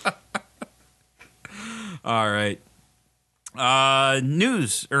 All right.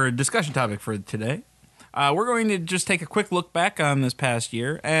 News or discussion topic for today. We're going to just take a quick look back on this past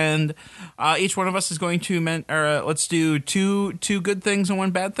year, and each one of us is going to let's do two good things and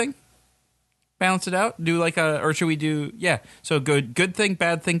one bad thing. Balance it out. Do like or should we do? Yeah. So good thing,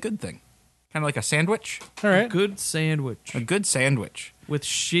 bad thing, good thing. Kind of like a sandwich. All right. Good sandwich. A good sandwich With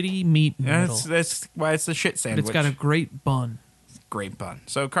shitty meat in the middle. That's why it's the shit But sandwich. it's got a great bun. Great bun.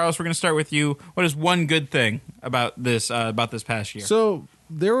 So, Carlos, we're going to start with you. What is one good thing about this past year? So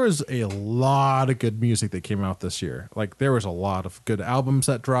there was a lot of good music that came out this year. Like there was a lot of good albums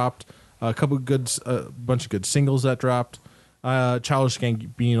that dropped, a bunch of good singles that dropped. Childish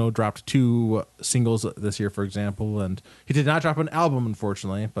Gambino dropped 2 singles this year, for example, and he did not drop an album,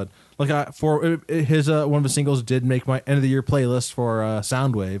 unfortunately. But like for his one of his singles did make my end of the year playlist for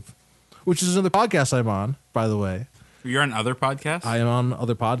Soundwave, which is another podcast I'm on, by the way. You're on other podcasts? I am on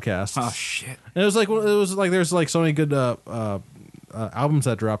other podcasts. Oh, shit. And it was like there's like so many good albums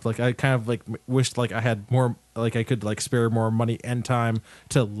that dropped. Like I kind of like wished like I had more, like I could like spare more money and time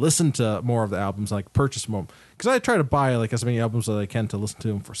to listen to more of the albums, like purchase more. Because I try to buy like as many albums as I can to listen to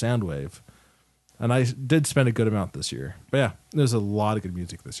them for Soundwave, and I did spend a good amount this year. But yeah, there's a lot of good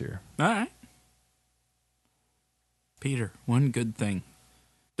music this year. All right. Peter, one good thing.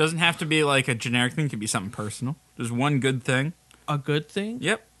 Doesn't have to be like a generic thing. It could be something personal. There's one good thing. A good thing?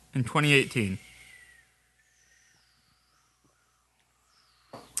 Yep. In 2018.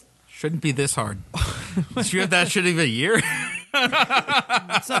 Shouldn't be this hard. Did you have that shitty of a year?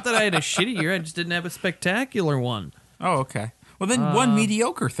 It's not that I had a shitty year. I just didn't have a spectacular one. Oh, okay. Well, then one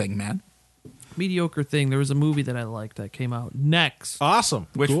mediocre thing, man. Mediocre thing. There was a movie that I liked that came out next. Awesome.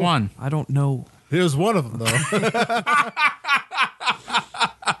 Which Cool. one? I don't know. It was one of them though.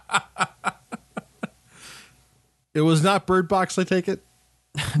 It was not Bird Box, I take it.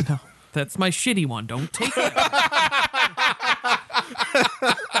 No, that's my shitty one. Don't take it.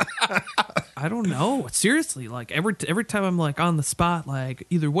 I don't know. Seriously, like every time I'm like on the spot, like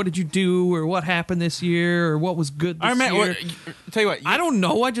either what did you do or what happened this year or what was good this year. Tell you what. I don't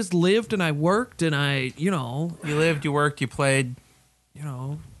know. I just lived and I worked and I, You lived, you worked, you played.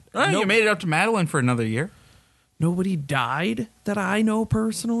 You made it up to Madeline for another year. Nobody died that I know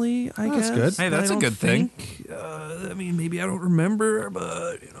personally, I guess. That's good. Hey, that's I a don't good thing. think. I mean, maybe I don't remember,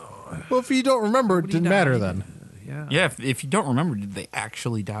 but, Well, if you don't remember, it didn't matter then. yeah. Yeah, if you don't remember, did they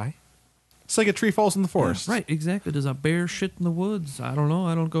actually die? It's like a tree falls in the forest. Right, exactly. Does a bear shit in the woods? I don't know.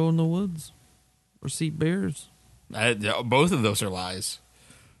 I don't go in the woods or see bears. Both of those are lies.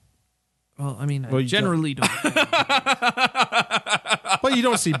 Well, I mean, Well, I you generally don't. But you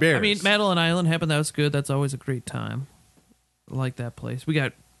don't see bears. I mean, Madeline Island happened. That was good. That's always a great time. I like that place. We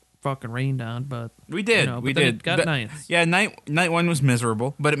got fucking rained on, but We did. but then it got nice. Yeah, night one was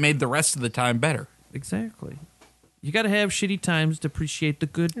miserable, but it made the rest of the time better. Exactly. You got to have shitty times to appreciate the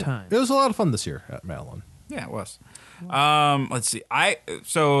good times. it was a lot of fun this year at Madeline. Yeah, it was. Let's see.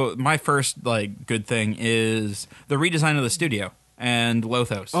 So my first good thing is the redesign of the studio and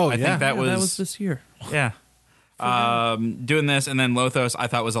Lothos. Oh, I yeah. think that Yeah, was that was this year. yeah. Doing this and then Lothos, I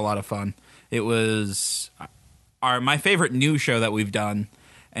thought was a lot of fun. It was my favorite new show that we've done,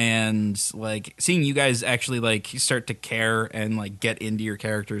 and seeing you guys actually start to care and get into your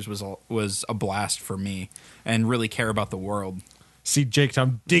characters was a blast for me, and really care about the world. See Jake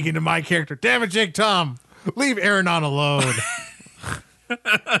Tom dig into my character. Damn it, Jake Tom. Leave Aaron on alone.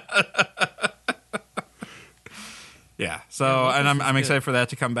 Yeah. So Yeah, and Lothos I'm is excited good. for that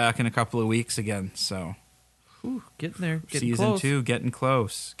to come back in a couple of weeks again. So. Ooh, getting there. Getting Season close. 2, getting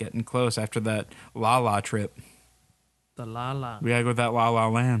close after that La La trip. The La La. We gotta go to that La La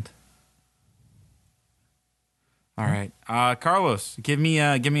Land. All right, Carlos, give me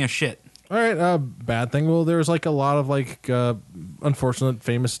a shit. All right, bad thing. Well, there's a lot of unfortunate,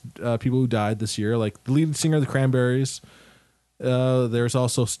 famous people who died this year. Like the lead singer of the Cranberries. There's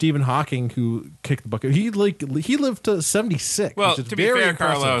also Stephen Hawking who kicked the bucket. He lived to 76. Well, which is to be very fair,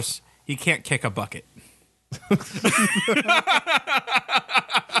 impressive. Carlos, he can't kick a bucket.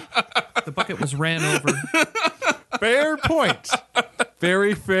 The bucket was ran over. Fair point.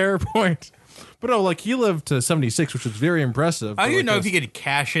 Very fair point. But no, he lived to 76, which is very impressive. How do you But, know if he could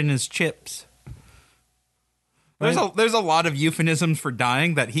cash in his chips? There's a lot of euphemisms for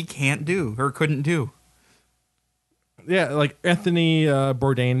dying that he can't do or couldn't do. Yeah, Anthony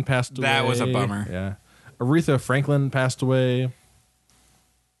Bourdain passed away. That was a bummer. Yeah. Aretha Franklin passed away.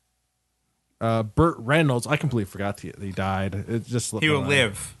 Burt Reynolds, I completely forgot that he died. It just He will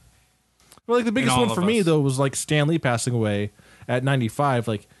live. Well, the biggest all one of for me us. though was Stan Lee passing away at 95.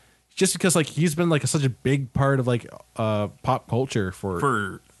 Just because he's been such a big part of pop culture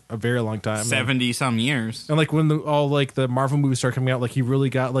for a very long time. 70 some years. And when all the Marvel movies started coming out, he really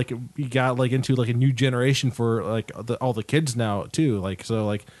got into a new generation for all the kids now too.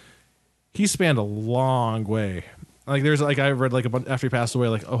 He spanned a long way. There's I read a bunch after he passed away,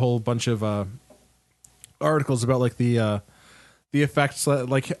 a whole bunch of articles about the effects,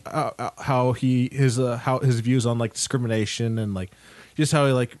 how his views on Oh, discrimination and just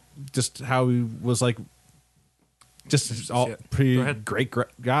how he was just all Shit. pretty Go ahead. great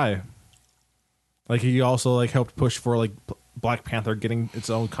guy. He also helped push for Black Panther getting its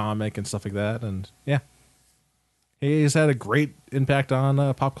own comic and stuff like that, and yeah, he's had a great impact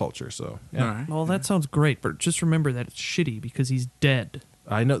on pop culture. So yeah, All right. Well, that sounds great, but just remember that it's shitty because he's dead.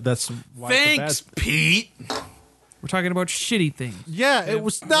 I know that's why it's a Thanks, bad- Pete. We're talking about shitty things. Yeah, it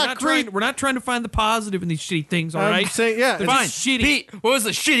was We're not great. We're not trying to find the positive in these shitty things, all I'm right? saying, yeah, They're Fine. just shitty. Pete, what was the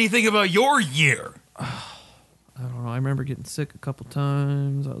shitty thing about your year? I don't know. I remember getting sick a couple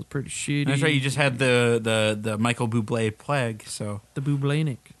times. I was pretty shitty. That's right. You just had the Michael Bublé plague, so the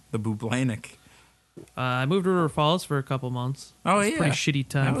Bublanic. the Bublanic. I moved to River Falls for a couple months. Oh, It was a yeah. pretty shitty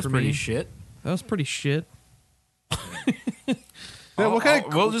time That was for pretty me. shit. That was pretty shit. Yeah, what kind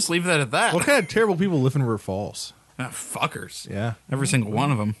of we'll just leave that at that. what kind of terrible people live in River Falls? Ah, fuckers. Yeah, Every single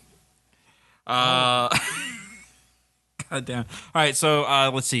one of them. God damn. All right, so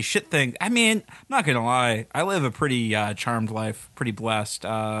let's see. Shit thing. I mean, I'm not going to lie. I live a pretty charmed life, pretty blessed.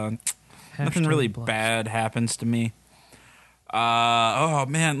 Nothing really blessed. bad happens to me. Oh,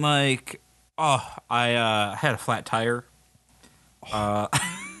 man, I had a flat tire.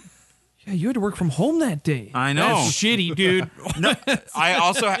 Yeah, you had to work from home that day. I know. That's shitty, dude. No,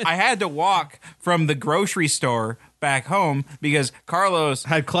 I had to walk from the grocery store back home because Carlos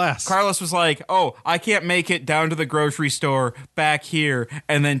had class. was like, "Oh, I can't make it down to the grocery store back here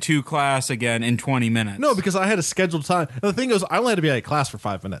and then to class again in 20 minutes." No, because I had a scheduled time. And the thing is, I only had to be at class for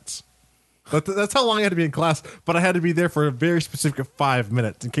 5 minutes. That's how long I had to be in class. But I had to be there for a very specific 5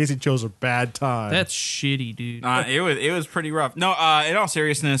 minutes in case he chose a bad time. That's shitty, dude. it was pretty rough. No, in all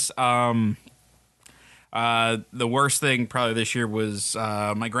seriousness, the worst thing probably this year was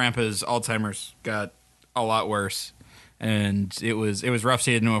my grandpa's Alzheimer's got a lot worse, and it was rough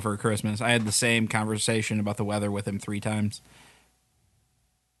seeing him over Christmas. I had the same conversation about the weather with him 3 times,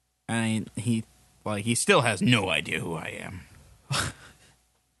 and he still has no idea who I am.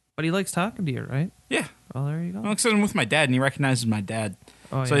 But he likes talking to you, right? Yeah, Well, there you go. well, 'cause I'm with my dad, and he recognizes my dad.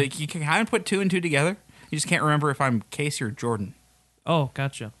 Oh, So yeah. you can kind of put 2 and 2 together. You just can't remember if I'm Casey or Jordan. Oh,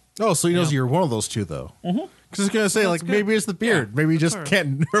 gotcha. oh, so he knows you're one of those two, though. Just gonna say, like, maybe it's the beard. Maybe you just fair.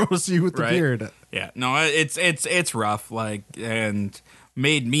 can't normally see with the Right. beard. Yeah, no, it's rough, like, and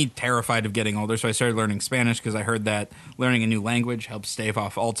made me terrified of getting older. So I started learning Spanish because I heard that learning a new language helps stave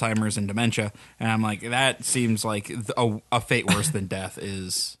off Alzheimer's and dementia. And I'm like, that seems like a fate worse than death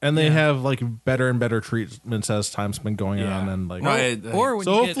is. And they have like better and better treatments as time's been going on, and like Or when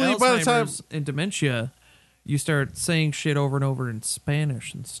So you get hopefully by the time- Alzheimer's and dementia, you start saying shit over and over in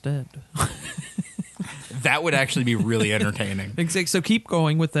Spanish instead. That would actually be really entertaining. Exactly. So keep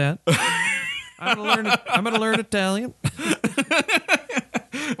going with that. I'm gonna learn Italian.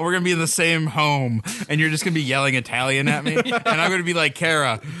 We're gonna be in the same home, and you're just gonna be yelling Italian at me, and I'm gonna be like,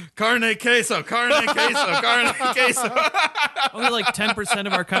 Kara, carne queso, carne queso, carne queso. Only like 10%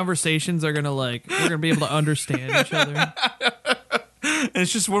 of our conversations are gonna we're gonna be able to understand each other. And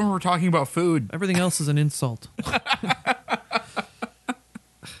it's just when we're talking about food. Everything else is an insult.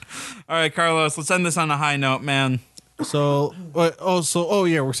 All right, Carlos, let's end this on a high note, man. so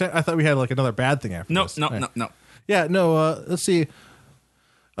yeah, we're saying I thought we had like another bad thing after No, this. no, All right. no, no. Yeah, no. Let's see.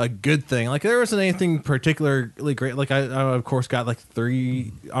 A good thing, like there wasn't anything particularly great. Like I of course got like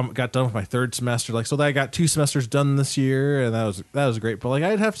got done with my third semester. Like so, that I got 2 semesters done this year, and that was great. But like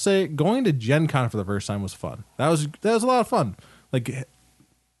I'd have to say, going to Gen Con for the first time was fun. That was a lot of fun. Like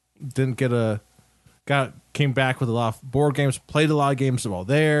came back with a lot of board games, played a lot of games while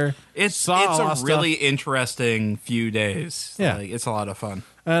there. It's saw lot a of really stuff. interesting few days. Yeah. Like, it's a lot of fun.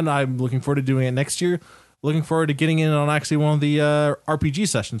 And I'm looking forward to doing it next year. Looking forward to getting in on actually one of the RPG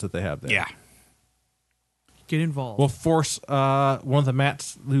sessions that they have there. Yeah. Get involved. We'll force one of the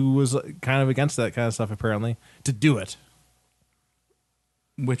Matts who was kind of against that kind of stuff apparently to do it.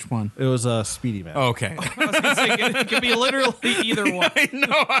 Which one? It was a Speedy Matt. Okay. I was gonna say, it could be literally either one. I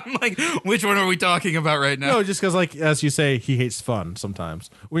know. I'm like, which one are we talking about right now? No, just because, like, as you say, he hates fun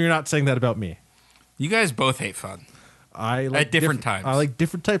sometimes. Well, you're not saying that about me. You guys both hate fun. I like At different times. I like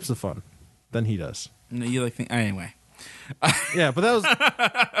different types of fun than he does. No, you like anyway. Yeah, but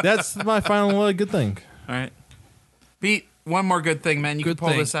that's my final good thing. All right. Pete, one more good thing, man. You can pull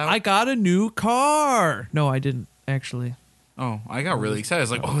this out. I got a new car. No, I didn't actually. Oh, I got really excited. I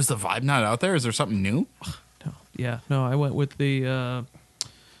was like, oh, is the vibe not out there? Is there something new? No. Yeah, no, I went with the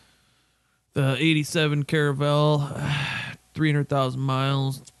 87 Caravelle, 300,000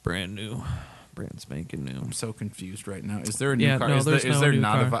 miles. It's brand new. Brand spanking new. I'm so confused right now. Is there a new Yeah, car? no, is there's no there new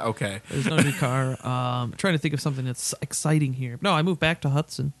not car. Okay. There's no new car. I'm trying to think of something that's exciting here. No, I moved back to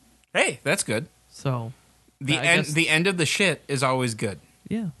Hudson. Hey, that's good. So The I end guess- the end of the shit is always good.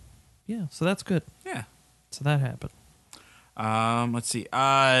 yeah. So that's good. Yeah. So that happened. Let's see.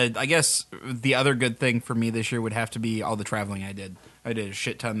 I guess the other good thing for me this year would have to be all the traveling I did. I did a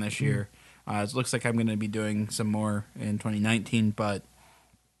shit ton this year. It looks like I'm going to be doing some more in 2019, but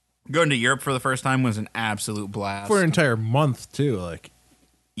going to Europe for the first time was an absolute blast. For an entire month, too. Like,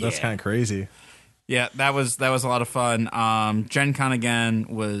 that's Yeah. kind of crazy. Yeah, that was a lot of fun. Gen Con again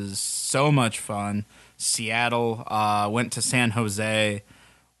was so much fun. Seattle, went to San Jose,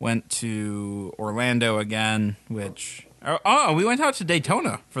 went to Orlando again, which we went out to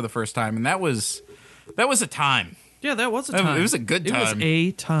Daytona for the first time, and that was a time. Yeah, that was a It time. was a good It was time.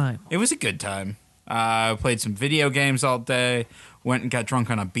 a time. It was a good time. Played some video games all day. Went and got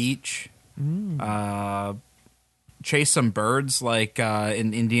drunk on a beach. Chased some birds like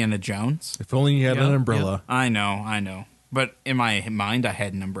in Indiana Jones. If only you had Yeah, an umbrella. I know. But in my mind, I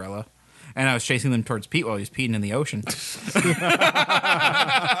had an umbrella. And I was chasing them towards Pete while he was peeing in the ocean.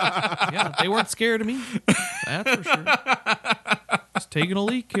 Yeah, they weren't scared of me. That's for sure. Just taking a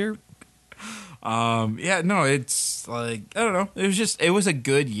leak here. Yeah, no, it's like, I don't know. It was a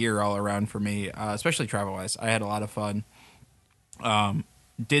good year all around for me, especially travel-wise. I had a lot of fun.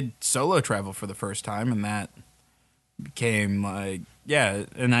 Did solo travel for the first time, and that became like, yeah,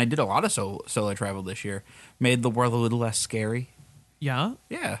 and I did a lot of solo travel this year. Made the world a little less scary. Yeah.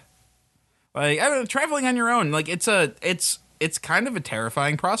 Yeah. Like, I don't know, traveling on your own, like, it's kind of a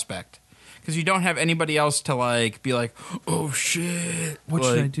terrifying prospect. Because you don't have anybody else to, like, be like, oh, shit. What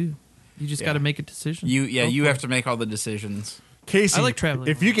Like, should I do? You just got to make a decision. You Go for have it. to make all the decisions. Casey, I like traveling.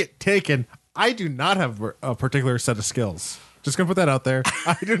 if you get taken, I do not have a particular set of skills. Just going to put that out there.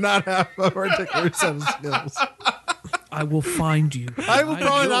 I do not have a particular set of skills. I will find you. I will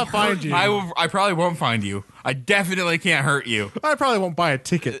probably not find you. I probably won't find you. I definitely can't hurt you. I probably won't buy a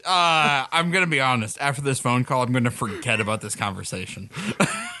ticket. I'm going to be honest. After this phone call, I'm going to forget about this conversation.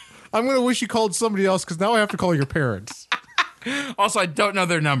 I'm going to wish you called somebody else because now I have to call your parents. Also, I don't know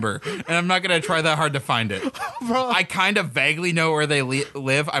their number, and I'm not going to try that hard to find it. I kind of vaguely know where they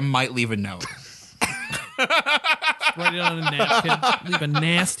live. I might leave a note. Write it on a napkin. Leave a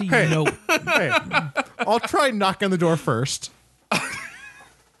nasty note. Hey, I'll try knocking on the door first.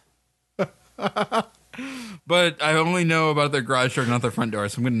 But I only know about their garage door, not their front door,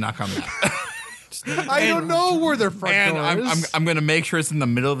 so I'm going to knock on that. I don't know where their front door And is. I'm going to make sure it's in the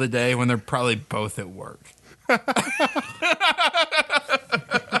middle of the day when they're probably both at work.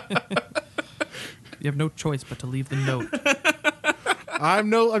 You have no choice but to leave the note.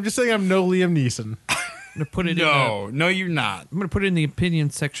 I'm just saying I'm no Liam Neeson. I'm gonna put it No, you're not. I'm gonna put it in the opinion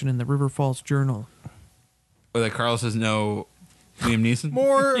section in the River Falls Journal. Or that Carl says no Liam Neeson?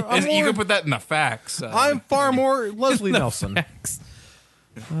 You can put that in the facts. I'm far more Leslie Nelson.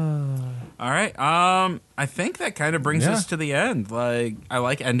 All right. I think that kind of brings us to the end. Like, I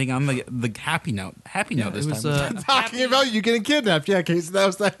like ending on the happy note. Happy note this It was time. Talking about you getting kidnapped. Yeah, Casey, that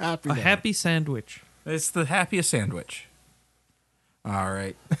was the happy a note. happy sandwich. It's the happiest sandwich. All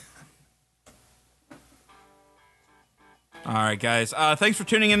right. All right, guys. Thanks for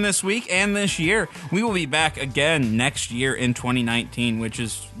tuning in this week and this year. We will be back again next year in 2019, which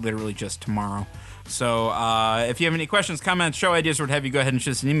is literally just tomorrow. So if you have any questions, comments, show ideas, or what have you, go ahead and shoot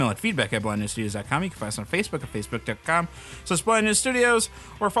us an email at feedback@blindnewsstudios.com. You can find us on Facebook at facebook.com/blindnewsstudios,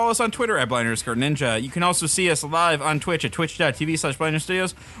 or follow us on Twitter at blindnewsninja. You can also see us live on Twitch at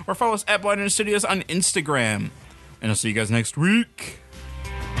twitch.tv/blindnewsstudios, or follow us at blindnewsstudios on Instagram. And I'll see you guys next week.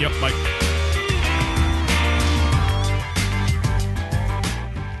 Yep, bye.